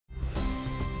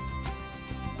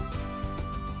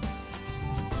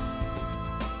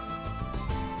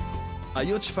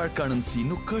Ajo çfarë ka rëndësi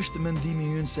nuk është mendimi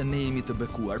ynë se ne jemi të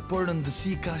bekuar, por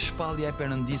rëndësi ka shpallja e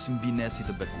Perëndisë mbi ne si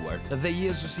të bekuar. Dhe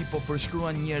Jezusi po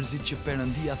përshkruan njerëzit që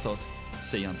Perëndia thotë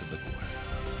se janë të bekuar.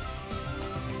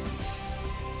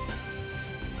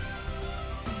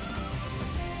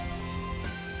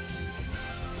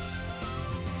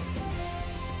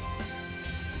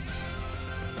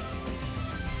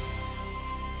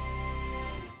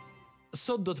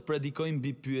 Sot do të predikojmë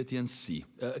mbi pyetjen si.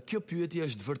 Kjo pyetje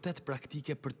është vërtet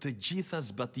praktike për të gjitha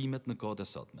zbatimet në kohët e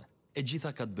sotme. E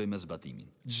gjitha ka të bëjë me zbatimin.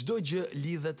 Çdo gjë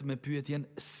lidhet me pyetjen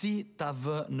si ta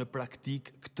vë në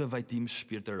praktik këtë vajtim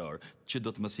shpirtëror, që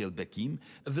do të më sjell bekim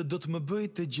dhe do të më bëj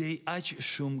të gjej aq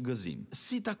shumë gëzim.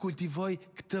 Si ta kultivoj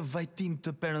këtë vajtim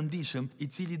të perëndishëm, i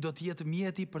cili do të jetë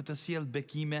mjeti për të sjellë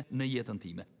bekime në jetën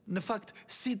time. Në fakt,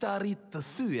 si të arrit të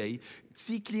thyej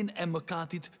ciklin e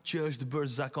mëkatit që është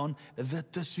bërë zakon dhe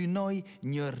të synoj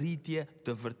një rritje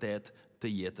të vërtet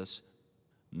të jetës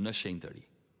në shenjtëri.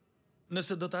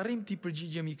 Nëse do të arrim t'i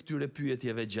përgjigjemi këtyre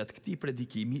pyetjeve gjatë këtij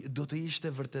predikimi, do të ishte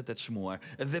vërtet e çmuar.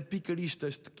 Dhe pikërisht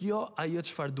është kjo ajo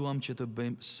çfarë duam që të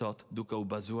bëjmë sot, duke u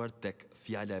bazuar tek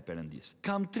fjala e Perëndisë.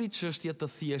 Kam 3 çështje të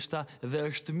thjeshta dhe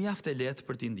është mjaft e lehtë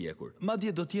për t'i ndjekur.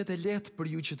 Madje do të jetë lehtë për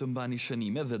ju që të mbani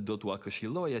shënime dhe do t'ua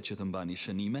këshilloja që të mbani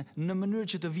shënime në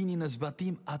mënyrë që të vini në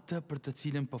zbatim atë për të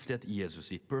cilën po flet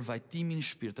Jezusi, për vajtimin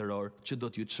shpirtëror që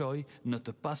do t'ju çojë në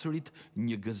të pasurit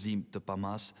një gëzim të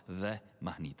pamas dhe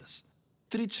mahnitës.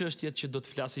 3 çështjet që do të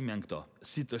flasim janë këto: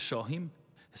 si të shohim,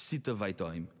 si të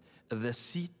vajtojmë dhe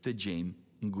si të gjejmë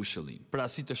ngushëllim. Pra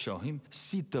si të shohim,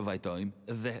 si të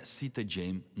vajtojmë dhe si të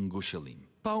gjejmë ngushëllim.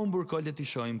 Pa u mburko le të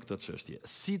shohim këtë çështje.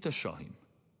 Si të shohim.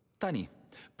 Tani,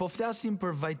 po flasim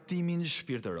për vajtimin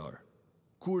shpirtëror.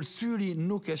 Kur syri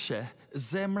nuk e sheh,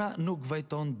 zemra nuk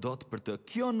vajton dot për të.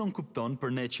 Kjo nuk kupton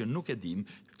për ne që nuk e dim,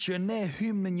 që ne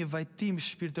hymë në një vajtim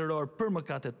shpirtëror për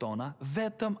mëkatet tona,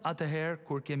 vetëm atëherë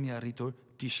kur kemi arritur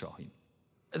t'i shohim.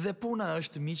 Dhe puna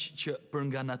është, miq, që për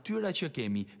nga natyra që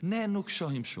kemi, ne nuk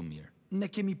shohim shumë mirë. Ne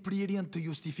kemi prirjen të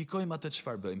justifikojmë atë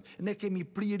çfarë bëjmë. Ne kemi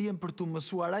prirjen për t'u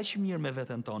mësuar aq mirë me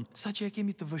veten tonë, saqë e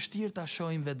kemi të vështirë ta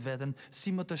shohim vetveten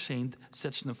si më të shenjtë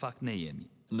se ç'në fakt ne jemi.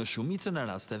 Në shumicën e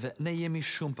rasteve, ne jemi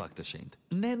shumë pak të shenjtë.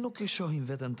 Ne nuk e shohim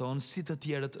veten tonë si të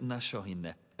tjerët na shohin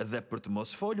ne. Dhe për të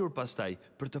mos folur pastaj,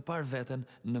 për të parë veten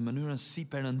në mënyrën si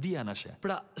Perëndia na sheh.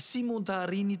 Pra, si mund të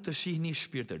arrini të shihni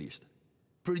shpirtërisht?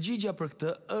 Përgjigjja për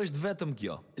këtë është vetëm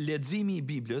kjo. Leximi i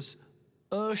Biblës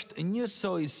është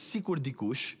njësoj sikur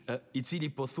dikush, i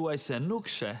cili pothuajse nuk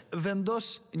sheh,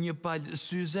 vendos një palë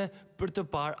syze për të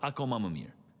parë akoma më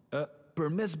mirë.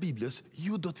 Përmes Biblës,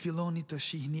 ju do të filloni të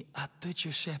shihni atë që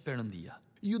sheh Perëndia.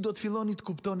 Ju do të filloni të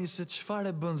kuptoni se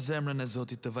çfarë bën zemrën e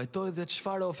Zotit të vajtojë dhe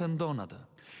çfarë ofendon atë.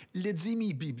 Leximi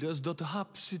i Biblës do të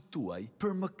hapë sytë tuaj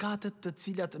për mëkatet të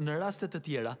cilat në raste të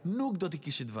tjera nuk do t'i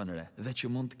kishit vënë re dhe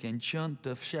që mund të kenë qenë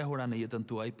të fshehura në jetën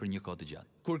tuaj për një kohë të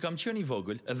gjatë. Kur kam qenë i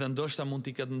vogël, dhe ndoshta mund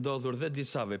t'i ketë ndodhur dhe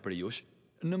disave për jush,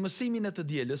 në mësimin e të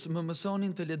dielës më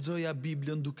mësonin të lexoja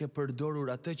Biblën duke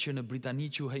përdorur atë që në Britani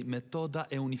quhej metoda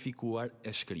e unifikuar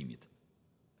e shkrimit.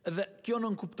 Dhe kjo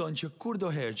nuk kupton që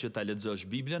kurdoherë që ta lexosh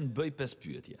Biblën, bëj 5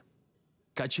 pyetje.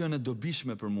 Ka qenë e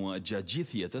dobishme për mua gjatë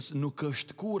gjithë jetës, nuk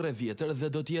është kurrë e vjetër dhe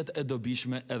do të jetë e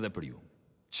dobishme edhe për ju.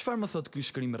 Çfarë më thot ky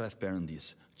shkrim rreth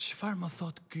Perëndisë? Çfarë më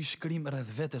thot ky shkrim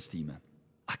rreth vetes time?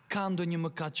 A ka ndonjë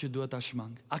mëkat që duhet ta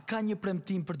shmang? A ka një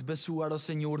premtim për të besuar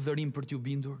ose një urdhërim për t'ju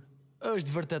bindur?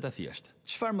 Është vërtet e thjeshtë.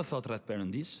 Çfarë më thot rreth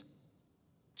Perëndisë?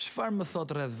 Çfarë më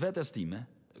thot rreth vetes time?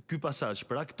 Ky pasazh,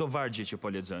 pra këto vargje që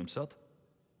po lexojmë sot?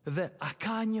 Dhe a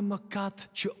ka një mëkat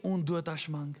që unë duhet ta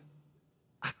shmang?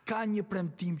 A ka një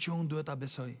premtim që unë duhet ta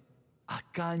besoj? A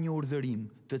ka një urdhërim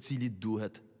të cilit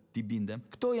duhet t'i bindem?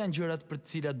 Këto janë gjërat për të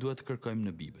cilat duhet të kërkojmë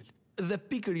në Bibël. Dhe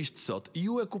pikërisht sot,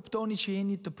 ju e kuptoni që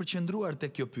jeni të përqendruar te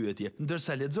kjo pyetje,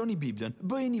 ndërsa lexoni Biblën,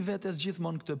 bëjeni vetes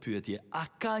gjithmonë këtë pyetje: a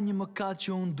ka një mëkat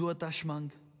që unë duhet ta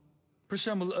shmang? Për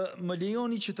shembull, më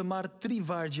lejoni që të marr 3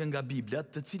 vargje nga Bibla,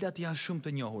 të cilat janë shumë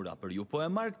të njohura për ju, po e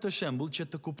marr këtë shembull që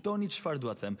të kuptoni çfarë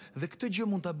dua të them, dhe këtë gjë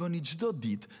mund ta bëni çdo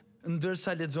ditë,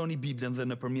 ndërsa lexoni Biblën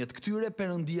dhe nëpërmjet këtyre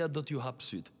Perëndia do t'ju hap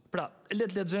syt. Pra, le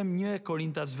të lexojmë 1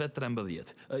 Korintasve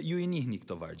 13. Ju i njihni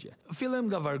këto vargje. Fillojmë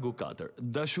nga vargu 4.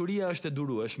 Dashuria është e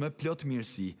durueshme, plot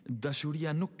mirësi.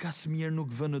 Dashuria nuk ka smir,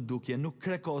 nuk vën në dukje, nuk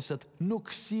krekoset,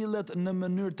 nuk sillet në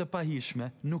mënyrë të pahishme,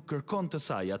 nuk kërkon të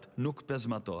sajat, nuk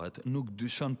pezmatohet, nuk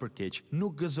dyshon për keq,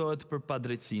 nuk gëzohet për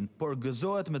padrejtësinë, por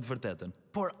gëzohet me të vërtetën.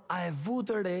 Por a e vu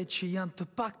të re që janë të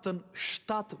paktën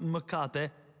 7 mëkate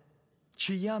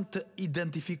që janë të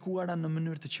identifikuara në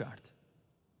mënyrë të qartë?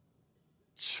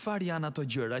 Çfarë janë ato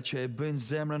gjëra që e bëjnë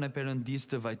zemrën e Perëndisë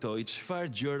të vajtojë?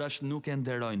 Çfarë gjërash nuk e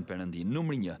nderojnë Perëndinë?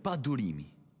 Numri 1, padurimi.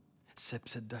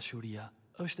 sepse dashuria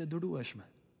është e durueshme.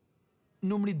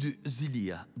 Numri 2,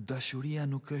 zilia. Dashuria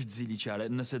nuk është ziliqare.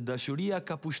 Nëse dashuria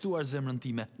ka pushtuar zemrën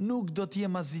time, nuk do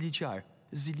t'jem as ziliqar.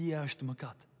 Zilia është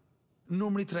mëkat.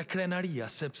 Numri 3, krenaria,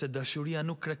 sepse dashuria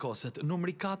nuk krekoset.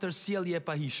 Numri 4, sjellje e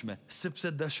pahishme, sepse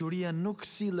dashuria nuk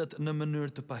sillet në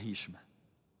mënyrë të pahishme.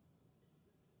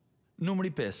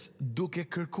 Numri 5, duke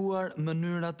kërkuar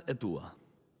mënyrat e tua.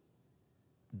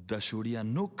 Dashuria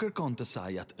nuk kërkon të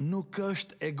sajat, nuk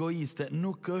është egoiste,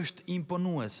 nuk është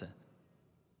imponuese.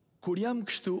 Kur jam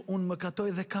kështu, unë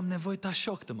mëkatoj dhe kam nevojë ta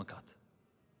shoh këtë mëkat.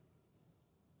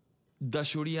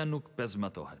 Dashuria nuk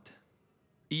pezmatohet.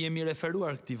 I jemi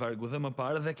referuar këtij vargu dhe më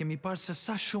parë dhe kemi parë se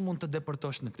sa shumë mund të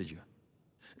depërtosh në këtë gjë.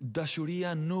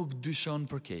 Dashuria nuk dyshon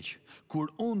për keq.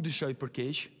 Kur unë dyshoj për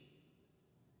keq,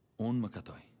 unë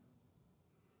mëkatoj.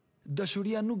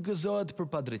 Dashuria nuk gëzohet për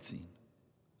padrejtësinë.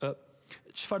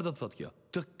 Çfarë do të thotë kjo?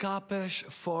 Të kapesh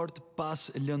fort pas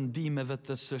lëndimeve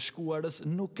të së shkuarës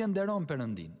nuk e nderon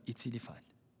Perëndinë, i cili fal.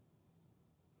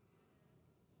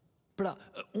 Pra,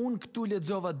 unë këtu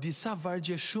lexova disa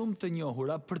vargje shumë të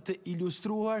njohura për të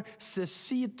ilustruar se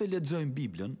si të lexojmë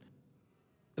Biblën,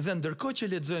 dhe ndërkohë që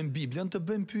lexojmë Biblën të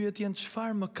bëjmë pyetjen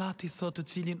çfarë mëkati thotë të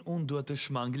cilin unë duhet të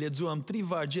shmang. Lexuam 3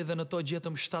 vargje dhe në to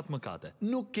gjetëm 7 mëkate.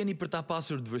 Nuk keni për ta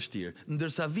pasur të vështirë.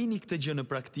 Ndërsa vini këtë gjë në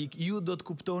praktik, ju do të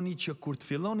kuptoni që kur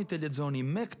të filloni të lexoni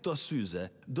me këto syze,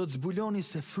 do të zbuloni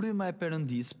se fryma e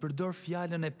Perëndisë përdor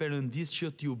fjalën e Perëndisë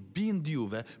që t'ju bind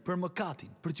juve për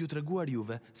mëkatin, për t'ju treguar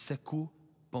juve se ku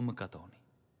po mëkatoni.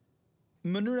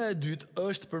 Mënyra e dytë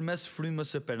është përmes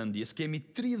frymës së Perëndisë. Kemi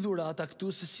 3 dhurata këtu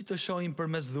se si të shohim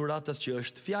përmes dhuratës që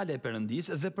është fjala e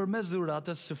Perëndisë dhe përmes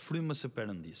dhuratës së frymës së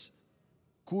Perëndisë.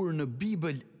 Kur në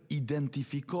Bibël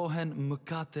identifikohen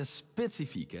mëkate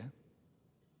specifike,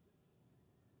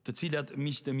 të cilat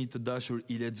miqtë e mi të dashur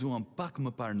i lexuam pak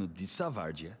më parë në disa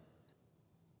vargje,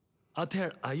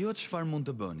 atëherë ajo çfarë mund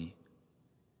të bëni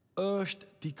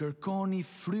është t'i kërkoni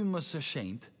frymës së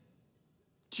shenjtë,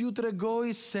 t'ju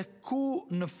tregoj se ku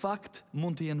në fakt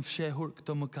mund të jenë fshehur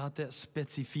këto mëkate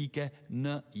specifike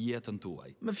në jetën tuaj.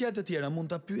 Me fjalë të tjera,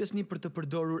 mund ta pyesni për të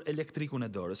përdorur elektrikun e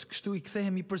dorës. Kështu i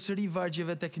kthehemi përsëri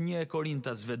vargjeve tek 1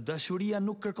 Korintasve. Dashuria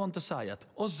nuk kërkon të sajat.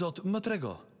 O Zot, më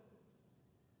trego.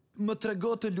 Më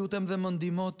trego të lutem dhe më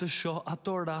ndihmo të shoh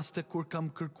ato raste kur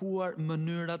kam kërkuar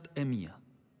mënyrat e mia.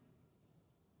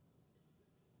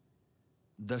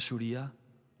 Dashuria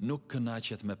nuk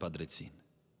kënaqet me padrejtësinë.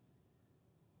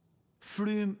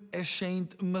 Frymë e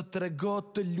shenjtë më trego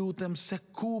të lutem se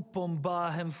ku po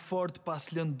mbahem fort pas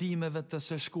lëndimeve të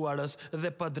së shkuarës dhe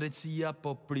padrejtësia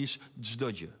po prish çdo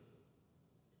gjë.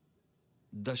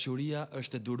 Dashuria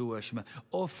është e durueshme.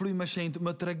 O frymë e shenjtë,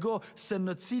 më trego se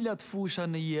në cilat fusha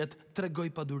në jetë tregoj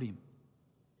padurim.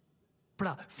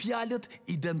 Pra, fjalët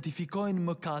identifikojnë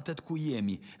mëkatet ku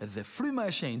jemi dhe fryma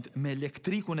e shenjtë me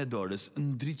elektrikun e dorës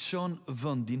ndriçon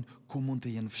vendin ku mund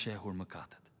të jenë fshehur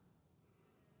mëkatet.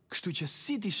 Kështu që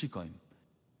si t'i shikojmë,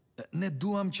 ne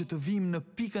duam që të vim në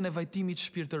pikën e vajtimit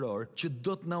shpirtëror që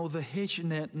do të na udhëheq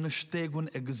ne në shtegun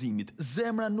e gëzimit.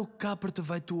 Zemra nuk ka për të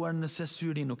vajtuar nëse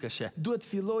syri nuk e sheh. Duhet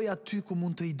filloj aty ku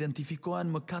mund të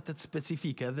identifikohen mëkatet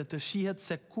specifike dhe të shihet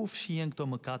se ku fshihen këto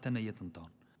mëkate në jetën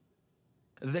tonë.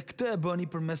 Dhe këtë e bëni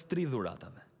përmes 3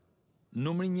 dhuratave.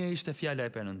 Numri 1 ishte fjala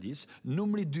e Perëndisë,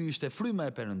 numri 2 ishte fryma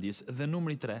e Perëndisë dhe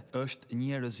numri 3 është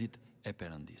njerëzit e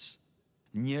Perëndisë.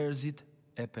 Njerëzit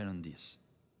e Perëndisë.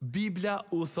 Bibla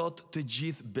u thot të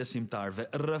gjithë besimtarve,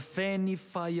 rrëfeni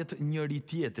fajet njëri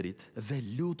tjetrit dhe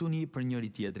lutuni për njëri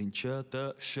tjetrin që të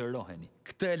shëroheni.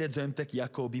 Këtë e lexojmë tek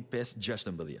Jakobi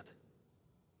 5:16.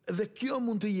 Dhe kjo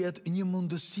mund të jetë një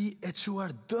mundësi e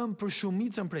çuar dëm për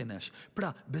shumicën prej nesh.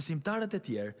 Pra, besimtarët e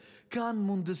tjerë kanë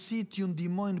mundësi t'ju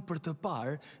ndihmojnë për të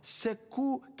parë se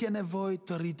ku ke nevojë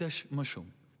të rritesh më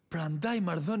shumë. Prandaj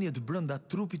marrëdhëniet brenda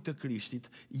trupit të Krishtit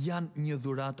janë një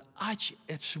dhuratë aq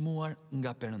e çmuar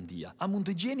nga Perëndia. A mund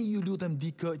të gjeni ju lutem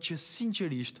dikë që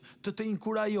sinqerisht të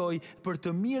inkurajoj për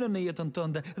të mirën në jetën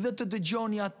tënde dhe të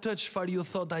dëgjoni atë çfarë ju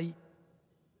thot ai?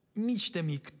 Miqtë e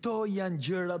mi, këto janë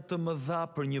gjëra të mëdha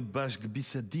për një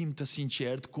bashkëbisedim të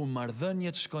sinqert ku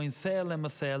marrëdhëniet shkojnë thellë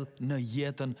më thellë në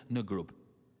jetën në grup.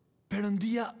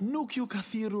 Perëndia nuk ju ka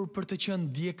thirrur për të qenë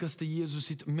ndjekës të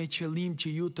Jezusit me qëllim që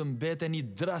ju të mbeteni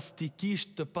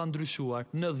drastikisht të pandryshuar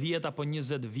në 10 apo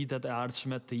 20 vitet e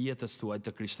ardhshme të jetës tuaj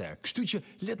të krishterë. Kështu që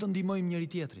le të ndihmojmë njëri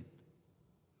tjetrin.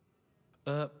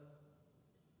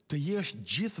 Të jesh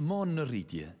gjithmonë në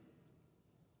rritje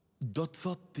do të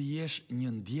thotë të jesh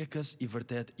një ndjekës i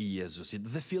vërtet i Jezusit.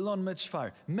 Dhe fillon me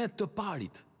çfarë? Me të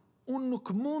parit. Unë nuk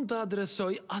mund të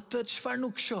adresoj atë çfarë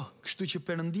nuk shoh. Kështu që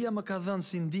Perëndia më ka dhënë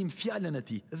si ndihmë fjalën e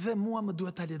tij dhe mua më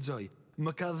duhet ta lexoj.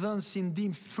 Më ka dhënë si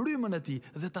ndim frymën e tij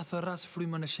dhe ta thërras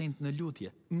frymën e shenjtë në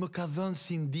lutje. Më ka dhënë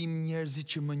si ndim njerëzit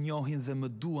që më njohin dhe më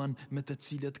duan, me të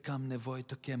cilët kam nevojë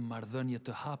të kem marrëdhënie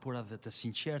të hapura dhe të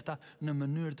sinqerta në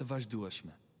mënyrë të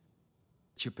vazhdueshme,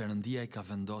 që Perëndia i ka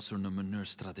vendosur në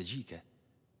mënyrë strategjike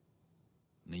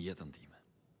në jetën time.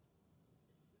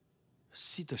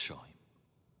 Si të shohim?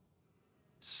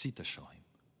 Si të shohim?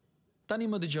 Tani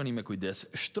më dëgjoni me kujdes,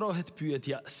 shtrohet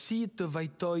pyetja si të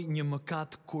vajtoj një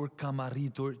mëkat kur kam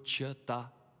arritur që ta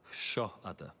shoh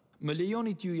atë. Më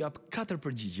lejoni t'ju jap 4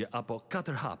 përgjigje apo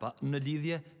 4 hapa në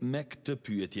lidhje me këtë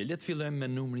pyetje. Le të fillojmë me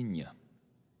numrin 1.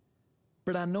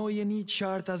 Pranojeni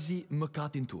qartazi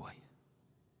mëkatin tuaj,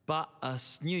 pa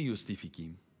asnjë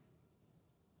justifikim,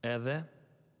 edhe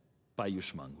pa ju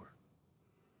shmangur.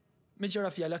 Me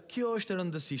qëra fjala, kjo është e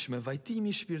rëndësishme,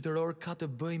 vajtimi shpirtëror ka të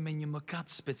bëjë me një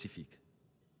mëkat specifik.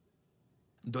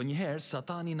 Donjëherë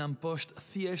Satani na mposht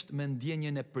thjesht me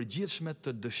ndjenjen e përgjithshme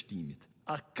të dështimit.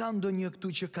 A ka ndonjë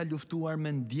këtu që ka luftuar me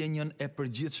ndjenjen e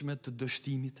përgjithshme të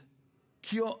dështimit?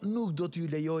 Kjo nuk do t'ju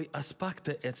lejoj as pak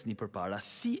të ecni përpara.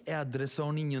 Si e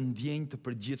adresoni një ndjenjë të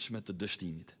përgjithshme të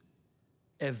dështimit?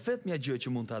 E vetmja gjë që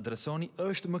mund të adresoni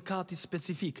është mëkati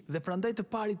specifik dhe prandaj të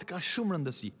parit ka shumë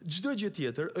rëndësi. Çdo gjë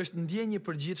tjetër është ndjenjë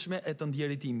përgjithshme e të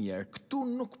ndjerit i mirë. Këtu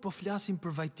nuk po flasim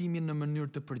për vajtimin në mënyrë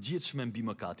të përgjithshme mbi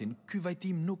mëkatin. Ky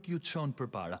vajtim nuk ju çon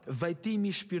përpara. Vajtimi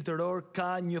shpirtëror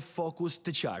ka një fokus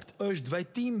të qartë. Është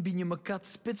vajtim mbi një mëkat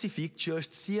specifik që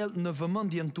është sjell në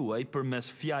vëmendjen tuaj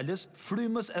përmes fjalës,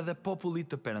 frymës edhe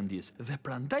popullit të Perëndisë. Dhe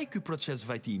prandaj ky proces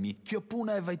vajtimi, kjo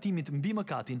puna e vajtimit mbi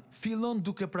mëkatin, fillon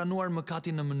duke pranuar mëkatin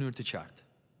në mënyrë të qartë.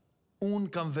 Unë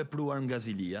kam vepruar nga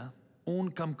zilia,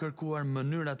 unë kam kërkuar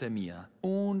mënyrat e mia,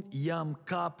 unë jam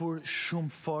kapur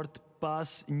shumë fort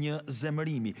pas një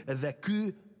zemërimi dhe ky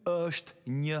është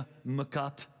një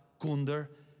mëkat kundër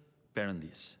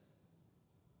Perëndisë.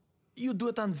 Ju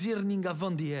duhet ta nxirrni nga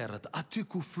vendi i errët, aty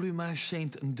ku fryma e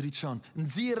shenjtë ndriçon.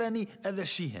 Nxirreni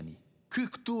edhe shiheni. Ky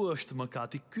këtu është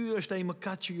mëkati, ky është ai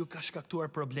mëkat që ju ka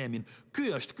shkaktuar problemin.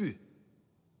 Ky është ky.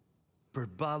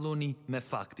 Përballuni me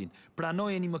faktin,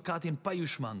 pranojeni mëkatin pa ju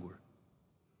shmangur.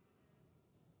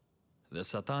 Dhe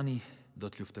Satani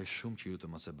do të luftoj shumë që ju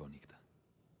të mos e bëni këtë.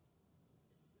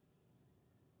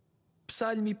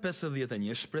 Psalmi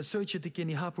 51, shpresoj që t'i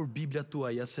keni hapur Biblia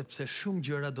tuaja, sepse shumë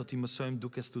gjëra do t'i mësojmë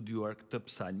duke studiuar këtë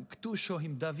psalm. Këtu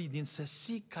shohim Davidin se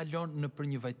si kalon në për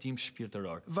një vajtim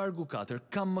shpirtëror. Vargu 4,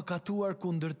 kam mëkatuar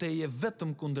kundër teje,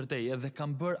 vetëm kundër teje, dhe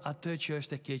kam bërë atë që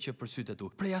është e keqe për sytë e tu.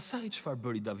 Prej asaj çfarë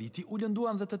bëri Davidi, u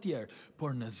lënduan dhe të tjerë,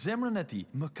 por në zemrën e tij,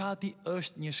 mëkati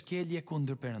është një shkelje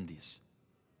kundër Perëndisë.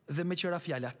 Dhe me qëra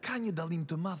fjala, ka një dallim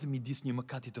të madh midis një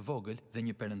mëkati të vogël dhe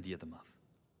një perëndie të madh.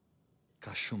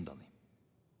 Ka shumë dallim.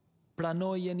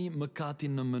 Pranojeni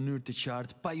mëkatin në mënyrë të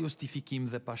qartë, pa justifikim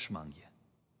dhe pa shmangje.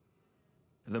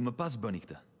 Dhe më pas bëni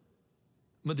këtë.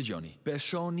 Më dëgjoni,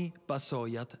 peshoni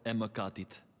pasojat e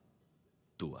mëkatit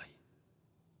tuaj.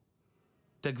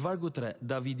 Tek vargu 3,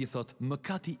 Davidi thot,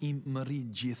 mëkati im më rri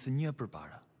gjithnjë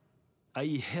përpara.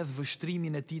 Ai hedh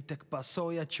vështrimin e tij tek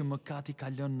pasojat që mëkati ka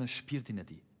lënë në shpirtin e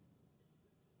tij.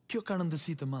 Kjo ka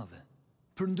rëndësi të madhe.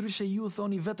 Përndryshe ju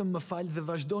thoni vetëm më fal dhe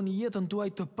vazhdoni jetën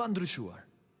tuaj të pandryshuar.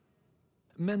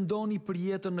 Mendoni për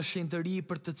jetën në shenjtëri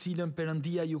për të cilën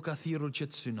Perëndia ju ka thirrur që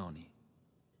të synoni.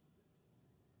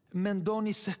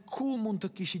 Mendoni se ku mund të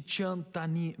kishit qenë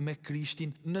tani me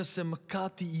Krishtin nëse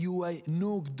mëkati juaj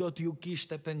nuk do t'ju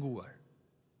kishte penguar.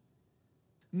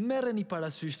 Merreni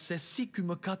parasysh se si ky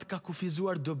mëkat ka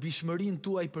kufizuar dobishmërinë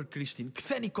tuaj për Krishtin.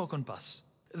 Ktheni kokën pas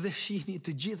dhe shihni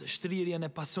të gjithë shtrirjen e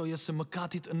pasojës së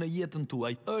mëkatit në jetën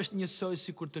tuaj. Është njësoj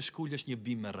sikur të shkulësh një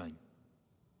bim me rrënjë.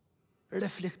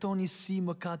 Reflektoni si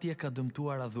mëkati e ka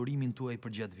dëmtuar adhurimin tuaj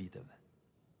për gjatë viteve.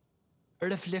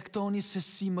 Reflektoni se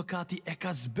si mëkati e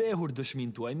ka zbehur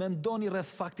dëshminë tuaj. Mendoni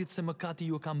rreth faktit se mëkati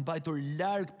ju ka mbajtur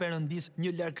larg Perëndisë,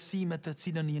 një largësi me të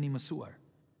cilën jeni mësuar.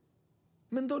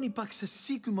 Mendoni pak se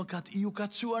si ky mëkat ju ka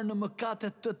çuar në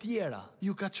mëkate të tjera.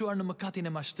 Ju ka çuar në mëkatin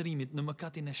e mashtrimit, në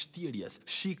mëkatin e shtirjes.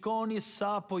 Shikoni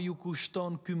sa po ju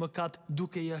kushton ky mëkat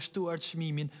duke ia shtuar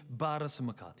çmimin barrës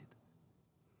së mëkatit.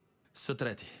 Së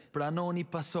treti, pranoni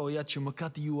pasojat që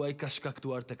mëkati juaj ka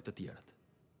shkaktuar tek të tjerët.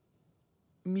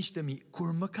 Miqtë mi,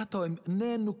 kur mëkatojmë,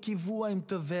 ne nuk i vuajmë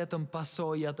të vetëm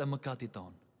pasojat e mëkatit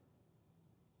tonë.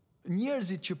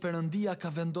 Njerëzit që Perëndia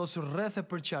ka vendosur rreth e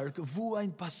përqark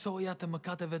vuajnë pasojat e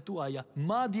mëkateve tuaja,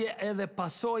 madje edhe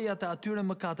pasojat e atyre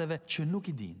mëkateve që nuk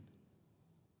i dinë.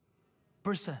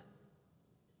 Përse?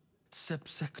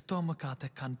 sepse këto mëkate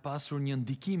kanë pasur një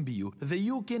ndikim mbi ju dhe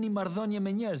ju keni marrëdhënie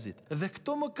me njerëzit dhe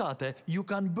këto mëkate ju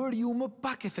kanë bërë ju më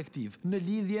pak efektiv në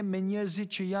lidhje me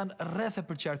njerëzit që janë rreth e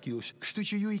përqark jush, kështu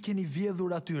që ju i keni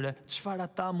vjedhur atyre çfarë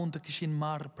ata mund të kishin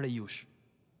marrë prej jush.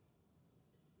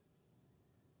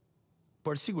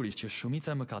 Por sigurisht që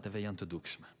shumica e mëkateve janë të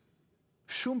dukshme.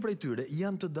 Shumë prej tyre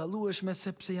janë të dallueshme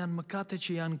sepse janë mëkate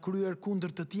që janë kryer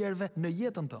kundër të tjerëve në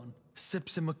jetën tonë,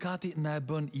 sepse mëkati na e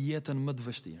bën jetën më të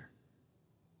vështirë.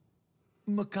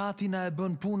 Mëkati na e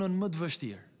bën punën më të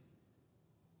vështirë.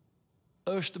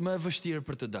 Është më e vështirë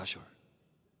për të dashur.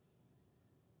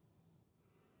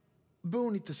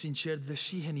 Bëuni të sinqert dhe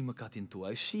shiheni mëkatin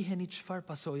tuaj, shiheni çfarë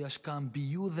pasojash ka mbi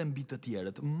ju dhe mbi të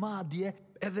tjerët, madje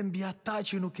edhe mbi ata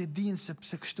që nuk e dinë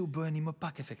sepse kështu bëheni më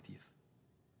pak efektiv.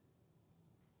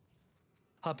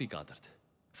 Hapi 4.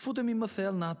 Futemi më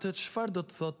thellë në atë çfarë do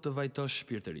të thotë të vajtosh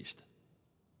shpirtërisht.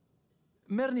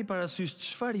 Merrni parasysh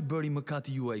çfarë i bëri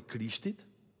mëkati juaj Krishtit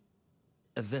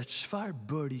dhe çfarë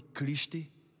bëri Krishti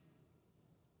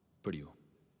për ju.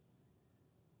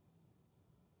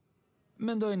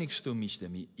 Mendojeni kështu, miqtë e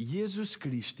mi, Jezus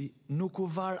Krishti nuk u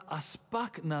var as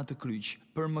pak në atë kryq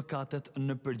për mëkatet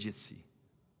në përgjithësi,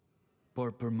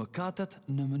 por për mëkatet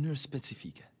në mënyrë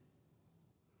specifike.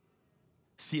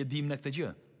 Si e dim në këtë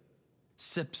gjë?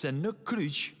 Sepse në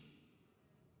kryq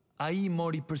ai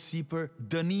mori përsipër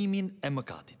dënimin e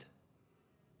mëkatit.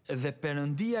 Dhe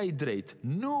Perëndia i drejt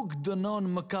nuk dënon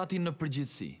mëkatin në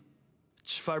përgjithësi.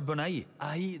 Çfarë bën ai?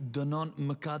 Ai dënon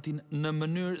mëkatin në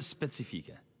mënyrë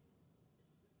specifike.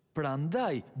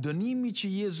 Prandaj, dënimi që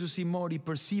Jezusi mori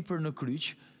përsipër në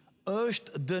kryq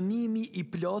është dënimi i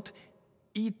plot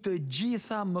i të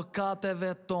gjitha mëkateve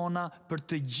tona për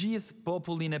të gjithë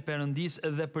popullin e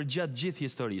Perëndisë dhe për gjatë gjithë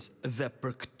historisë. Dhe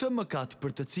për këtë mëkat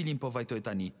për të cilin po vajtoj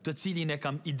tani, të cilin e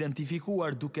kam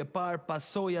identifikuar duke parë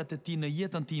pasojat e tij në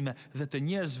jetën time dhe të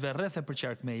njerëzve rreth e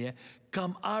përqark meje,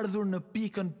 kam ardhur në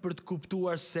pikën për të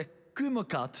kuptuar se ky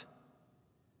mëkat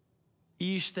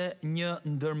ishte një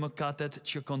ndër mëkatet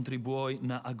që kontribuoi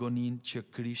në agoninë që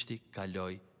Krishti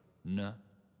kaloi në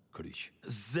kryq.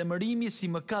 Zemërimi si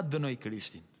mëkat dënoi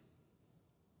Krishtin.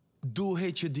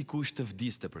 Duhej që dikush të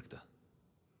vdiste për këtë.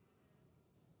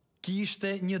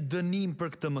 Kishte një dënim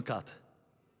për këtë mëkat,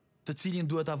 të cilin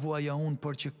duhet ta vuaja unë,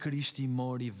 por që Krishti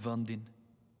mori vendin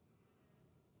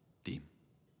tim.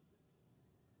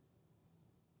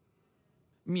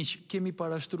 Miq, kemi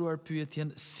parashtruar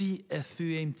pyetjen si e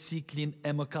thyejmë ciklin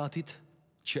e mëkatit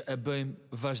që e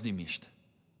bëjmë vazhdimisht.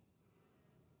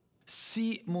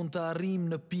 Si mund të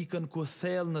arrijmë në pikën ku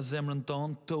thellë në zemrën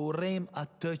tonë të urrejmë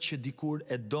atë që dikur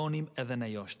e donim edhe ne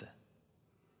joshte?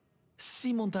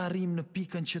 Si mund të arrijmë në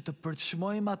pikën që të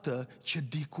përçmojmë atë që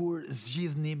dikur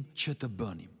zgjidhnim që të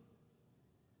bënim?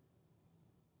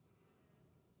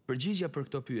 Përgjigjja për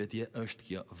këto pyetje është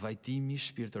kjo: vajtimi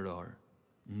shpirtëror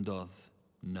ndodh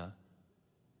në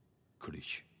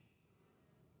kryq.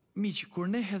 Miq, kur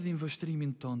ne hedhim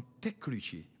vështrimin ton tek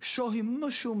kryqi, shohim më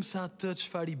shumë se atë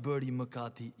çfarë i bëri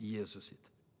mëkati Jezusit.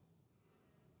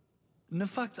 Në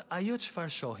fakt, ajo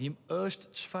çfarë shohim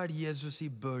është çfarë Jezusi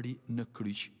bëri në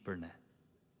kryq për ne.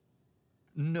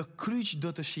 Në kryq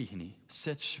do të shihni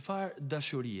se çfarë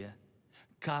dashurie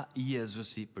ka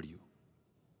Jezusi për ju.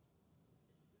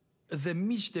 Dhe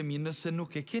miqtë e mi, nëse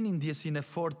nuk e keni ndjesinë e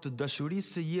fortë të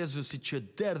dashurisë së Jezusit që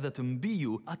derdhet mbi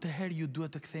ju, atëherë ju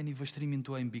duhet të ktheni vështrimin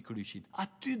tuaj mbi kryqin.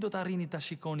 Aty do të arrini ta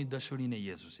shikoni dashurinë e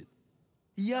Jezusit.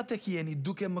 Ja tek jeni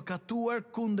duke mëkatuar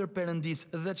kundër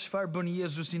Perëndisë dhe çfarë bën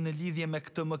Jezusi në lidhje me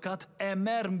këtë mëkat, e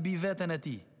merr mbi veten e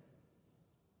tij.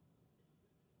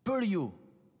 Për ju.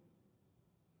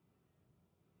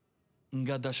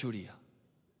 Nga dashuria.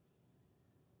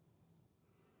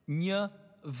 Një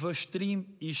vështrim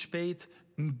i shpejt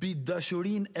mbi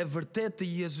dashurinë e vërtetë të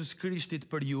Jezus Krishtit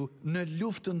për ju në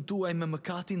luftën tuaj me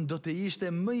mëkatin do të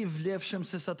ishte më i vlefshëm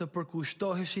se sa të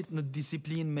përkushtoheshit në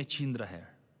disiplinë me qindra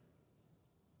herë.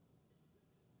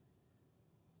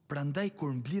 Prandaj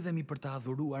kur mblidhemi për të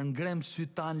adhuruar, ngrem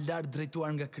sytë tanë lart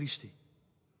drejtuar nga Krishti,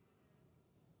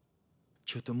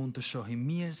 që të mund të shohim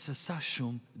mirë se sa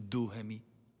shumë duhemi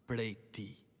prej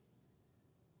tij.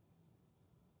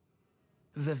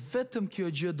 Dhe vetëm kjo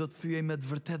gjë do të thyej me të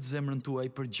vërtet zemrën tuaj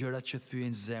për gjërat që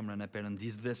thyejnë zemrën e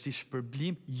Perëndisë dhe si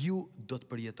shpërblim ju do të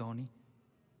përjetoni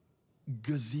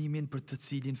gëzimin për të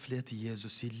cilin flet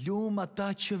Jezusi. Lum ata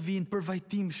që vinë për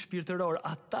vajtim shpirtëror,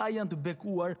 ata janë të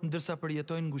bekuar ndërsa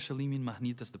përjetojnë ngushëllimin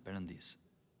mahnitës të Perëndisë.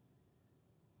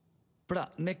 Pra,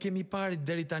 ne kemi parë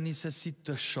deri tani se si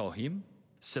të shohim,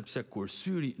 sepse kur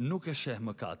syri nuk e sheh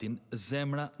mëkatin,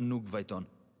 zemra nuk vajton.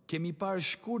 Kemi parë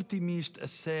shkurtimisht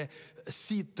se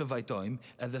si të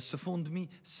vajtojmë edhe së fundmi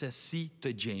se si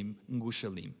të gjejmë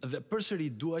ngushëllim. Dhe përsëri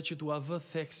dua që t'ua vë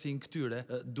theksin këtyre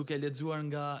duke lexuar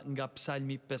nga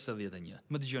Psalmi 51.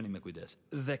 Më dëgjoni me kujdes.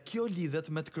 Dhe kjo lidhet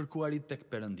me të kërkuarit tek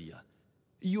Perëndia.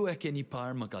 Ju e keni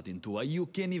parë mëkatin tuaj, ju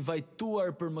keni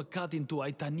vajtuar për mëkatin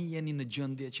tuaj, tani jeni në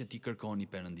gjendje që t'i kërkoni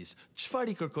Perëndis.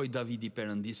 Çfarë i kërkoi Davidi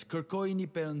Perëndis? Kërkojini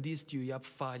Perëndis t'ju jap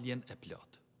faljen e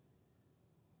plot.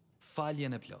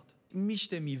 Faljen e plot.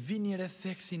 Miqtë mi, vini rreth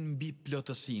theksin mbi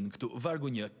plotësinë këtu. Vargu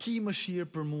 1. Ki mëshirë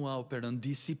për mua o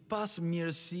Perëndi, sipas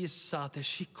mirësisë sate.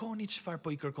 Shikoni çfarë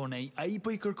po i kërkon ai. Ai po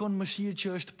i kërkon mëshirë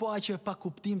që është po aq e pa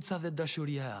kuptim ca dhe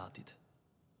dashuria e Atit.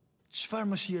 Çfarë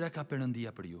mëshire ka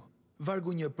Perëndia për ju?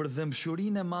 Vargu 1. Për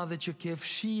dëmshurinë e madhe që ke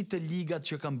fshi të ligat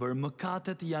që kam bërë,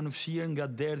 mëkatet janë fshirë nga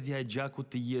derdhja e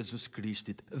gjakut të Jezus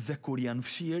Krishtit, dhe kur janë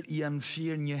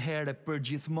fshirë një herë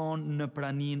përgjithmonë në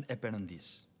praninë e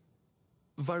Perëndis.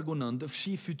 Vargu 9.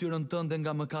 Fshi fytyrën tënde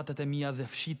nga mëkatet e mia dhe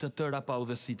fshi të tëra pa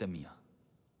udhësitë e mia.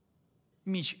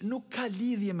 Miq, nuk ka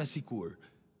lidhje me sikur.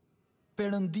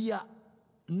 Perëndia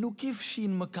nuk i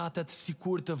fshin mëkatet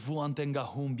sikur të vuante nga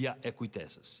humbja e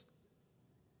kujtesës.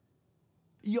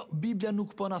 Jo, Biblia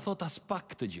nuk po na thot as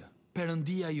pak këtë gjë.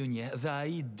 Perëndia ju njeh dhe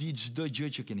ai di çdo gjë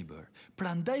që keni bërë.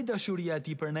 Prandaj dashuria e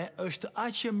tij për ne është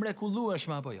aq e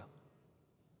mrekullueshme apo jo?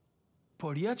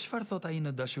 Por ja çfarë thot ai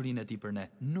në dashurinë e tij për ne?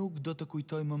 Nuk do të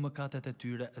kujtojmë mëkatet e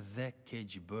tyre dhe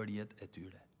keqbërjet e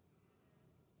tyre.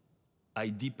 Ai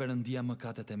di Perëndia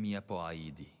mëkatet e mia, po ai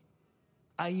i di.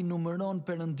 Ai numëron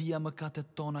Perëndia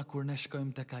mëkatet tona kur ne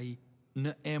shkojmë tek ai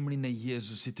në emrin e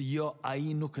Jezusit. Jo,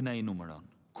 ai nuk na i numëron.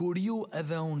 Kur ju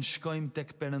edhe unë shkojmë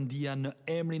tek Perëndia në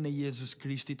emrin e Jezus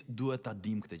Krishtit, duhet ta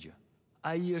dim këtë gjë.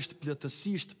 Ai është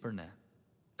plotësisht për ne.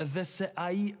 Dhe se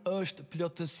ai është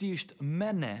plotësisht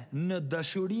me ne në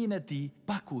dashurinë e tij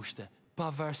pa kushte,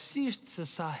 pavarësisht se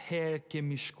sa herë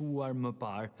kemi shkuar më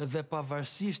parë dhe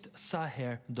pavarësisht sa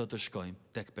herë do të shkojmë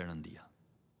tek Perëndia.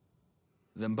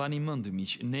 Dhe mbani mend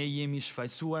miq, ne jemi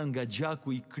shfaqsuar nga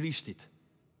gjaku i Krishtit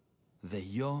dhe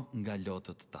jo nga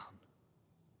lotët tanë.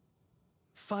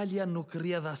 Falja nuk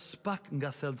rrjedh as pak nga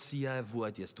thellësia e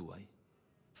vuajtjes tuaj.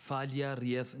 Falja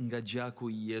rrjedh nga gjaku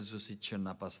i Jezusit që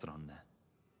na pastron ne.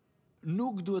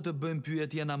 Nuk duhet të bëjmë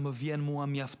pyetjen a më vjen mua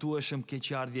mjaftueshëm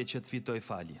keqardhje që të fitoj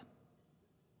faljen.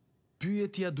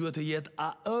 Pyetja duhet të jetë a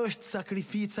është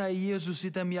sakrifica e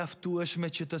Jezusit e mjaftueshme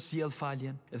që të sjell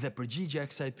faljen? Dhe përgjigjja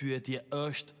e kësaj pyetje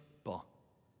është po.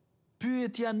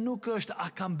 Pyetja nuk është a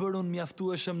kam bërë unë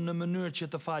mjaftueshëm në mënyrë që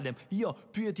të falem. Jo,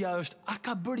 pyetja është a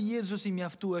ka bërë Jezusi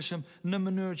mjaftueshëm në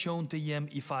mënyrë që unë të jem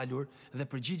i falur? Dhe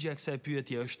përgjigjja e kësaj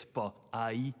pyetje është po,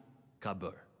 ai ka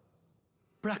bërë.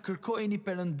 Pra kërkojini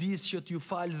Perëndis që t'ju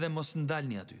falë dhe mos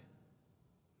ndalni aty.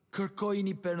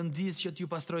 Kërkojini Perëndis që t'ju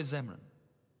pastroj zemrën.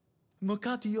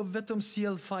 Mëkati jo vetëm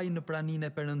sjell faj në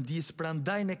praninë e Perëndis,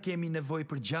 prandaj ne kemi nevojë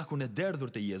për gjakun e derdhur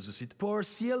të Jezusit, por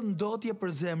sjell ndotje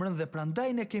për zemrën dhe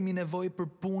prandaj ne kemi nevojë për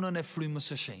punën e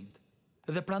frymës së shenjtë.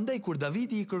 Dhe prandaj kur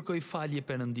Davidi i kërkoi falje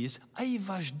Perëndis, ai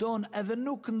vazhdon edhe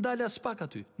nuk ndal as pak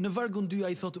aty. Në vargun 2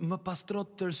 ai thotë: "Më pastro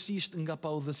tërësisht nga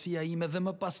paudhësia ime dhe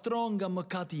më pastro nga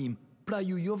mëkati im." Pra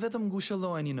ju jo vetëm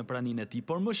ngushëlloheni në praninë e tij,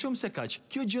 por më shumë se kaq,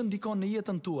 kjo gjë ndikon në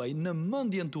jetën tuaj, në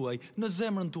mendjen tuaj, në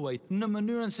zemrën tuaj, në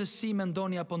mënyrën se si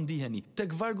mendoni apo ndiheni.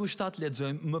 Tek vargu 7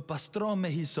 lexojmë: "Më pastro me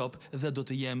hisop dhe do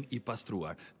të jem i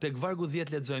pastruar." Tek vargu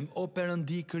 10 lexojmë: "O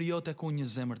Perëndi, krijo tek unë një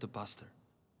zemër të pastër."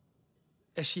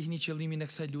 E shihni qëllimin e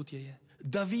kësaj lutjeje?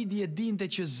 Davidi e dinte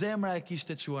që zemra e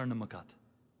kishte çuar në mëkat.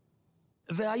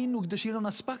 Dhe ai nuk dëshiron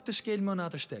as pak të shkelmë në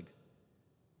atë shteg.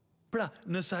 Pra,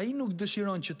 nëse ai nuk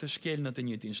dëshiron që të shkel në të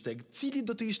njëjtin shteg, cili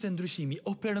do të ishte ndryshimi?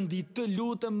 O Perëndi, të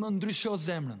lutem më ndrysho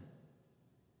zemrën.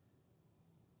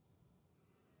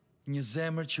 Një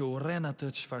zemër që urren atë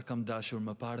çfarë kam dashur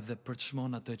më parë dhe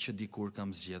përçmon atë që dikur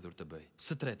kam zgjedhur të bëj.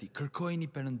 Së treti, kërkojini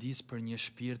Perëndis për një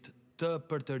shpirt të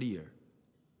përtërir.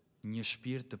 Një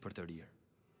shpirt të përtërir.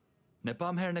 Ne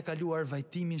pam herën e kaluar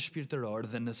vajtimin shpirtëror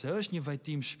dhe nëse është një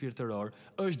vajtim shpirtëror,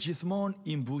 është gjithmonë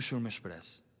i mbushur me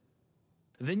shpresë.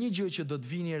 Dhe një gjë që do të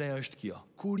vini re është kjo: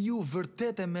 kur ju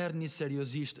vërtet e merrni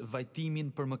seriozisht vajtimin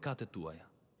për mëkatet tuaja,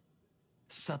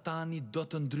 Satani do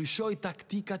të ndryshojë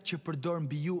taktikat që përdor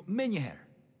mbi ju menjëherë.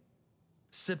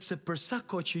 Sepse për sa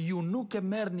kohë që ju nuk e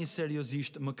merrni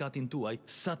seriozisht mëkatin tuaj,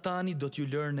 Satani do t'ju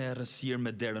lërë në errësirë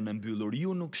me derën e mbyllur.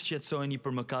 Ju nuk shqetësoheni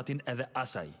për mëkatin edhe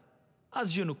asaj.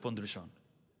 Asgjë nuk po ndryshon.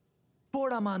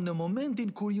 Por ama në momentin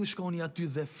kur ju shkoni aty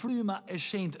dhe fryma e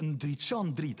shenjtë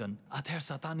ndriçon dritën, atëherë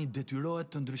Satani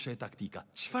detyrohet të ndryshojë taktika.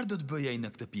 Çfarë do të bëjë ai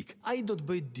në këtë pikë? Ai do të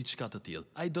bëjë diçka të tillë.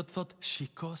 Ai do të thotë: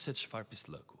 "Shiko se çfarë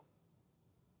pislëku."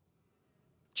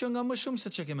 Që nga më shumë se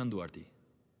ç'e ke menduar ti.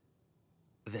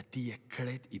 dhe ti je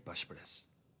krejt i pashpres.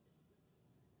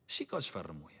 Shiko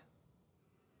çfarë rrëmuje.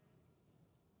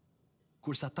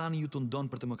 Kur Satani ju të ndon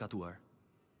për të mëkatuar,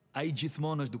 ai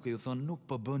gjithmonë është duke ju thënë nuk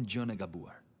po bën gjën e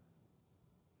gabuar.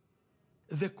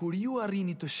 Dhe kur ju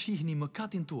arrini të shihni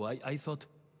mëkatin tuaj, ai thot,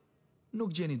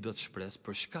 nuk gjeni dot shpresë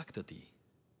për shkak të tij.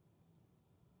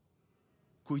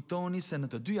 Kujtoni se në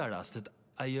të dyja rastet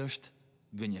ai është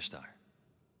gënjeshtar.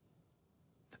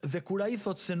 Dhe kur ai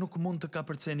thot se nuk mund të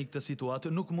kapërceni këtë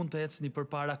situatë, nuk mund të ecni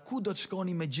përpara, ku do të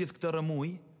shkoni me gjithë këtë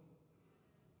rrëmuj?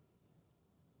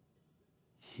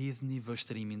 Hidhni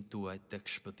vështrimin tuaj tek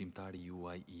shpëtimtari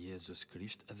juaj Jezus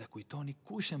Krisht dhe kujtoni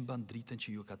kush e mban dritën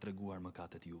që ju ka treguar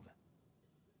mëkatet juve.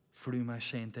 Fryma e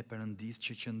shenjtë e Perëndisë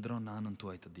që qëndron në anën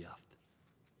tuaj të djathtë.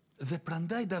 Dhe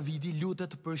prandaj Davidi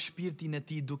lutet për shpirtin e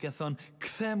tij duke thënë,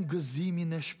 kthem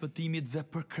gëzimin e shpëtimit dhe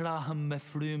përkrahëm me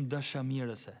frymë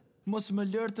dashamirëse. Mos më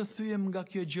lër të thyem nga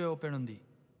kjo gjë o Perëndi.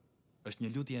 Është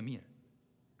një lutje e mirë.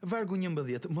 Vargu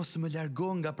 11, mos më largo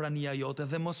nga prania jote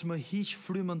dhe mos më hiq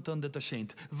frymën tënde të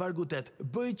shenjtë. Vargu 8,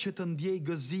 bëj që të ndjej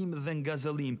gëzim dhe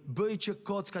ngazëllim, bëj që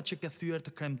kockat që ke thyer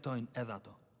të kremtojnë edhe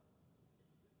ato.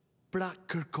 Pra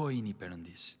kërkojini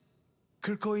Perëndisë.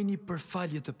 Kërkojini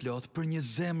përfalje të plot për një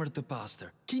zemër të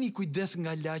pastër. Kini kujdes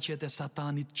nga laqet e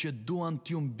Satanit që duan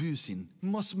t'ju mbysin.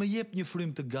 Mos më jep një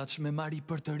frymë të gatshme, marri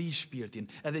për të ri shpirtin.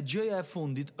 Edhe gjëja e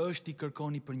fundit është i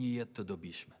kërkoni për një jetë të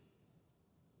dobishme.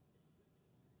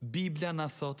 Biblia na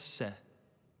thot se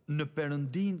në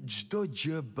Perëndinë çdo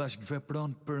gjë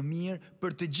bashkëvepron për mirë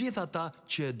për të gjithë ata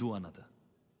që e duan atë.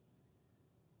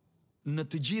 Në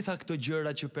të gjitha këto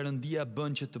gjëra që Perëndia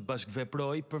bën që të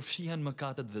bashkëveprojë, përfshihen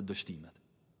mëkatet dhe dështimet.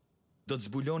 Do të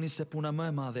zbuloni se puna më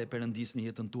e madhe e Perëndisë në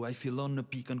jetën tuaj fillon në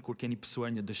pikën kur keni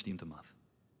pësuar një dështim të madh.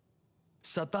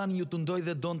 Satani ju tundoi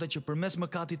dhe donte që përmes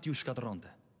mëkatit ju shkatërronte.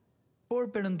 Por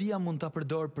Perëndia mund ta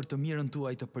përdor për të mirën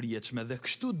tuaj të përjetshme dhe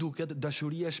kështu duket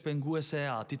dashuria shpenguese e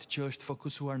Atit që është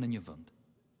fokusuar në një vend,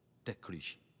 tek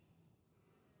kryqi.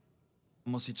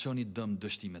 Mos i çoni dëm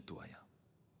dështimet tuaja.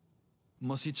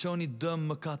 Mos i çoni dëm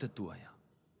mëkatet tuaja.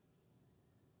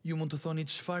 Ju mund të thoni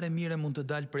çfarë mire mund të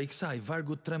dalë prej kësaj.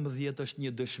 Vargu 13 është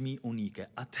një dëshmi unike.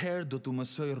 Atëherë do t'u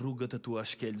mësoj rrugët e tua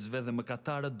shkelësve dhe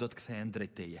mëkatarët do të kthehen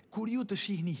drejt teje. Kur ju të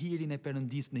shihni hirin e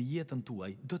Perëndisë në jetën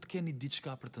tuaj, do të keni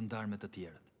diçka për të ndarë me të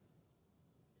tjerët.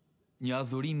 Një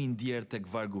adhurim i ndjerë tek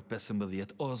vargu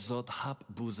 15, o Zot, hap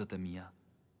buzët e mia,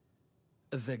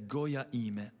 dhe goja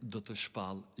ime do të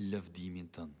shpallë lëvdimin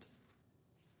tënd.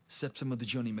 Sepse më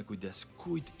dëgjoni me kujdes,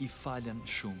 kujt i falen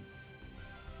shumë,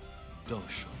 do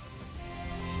shumë.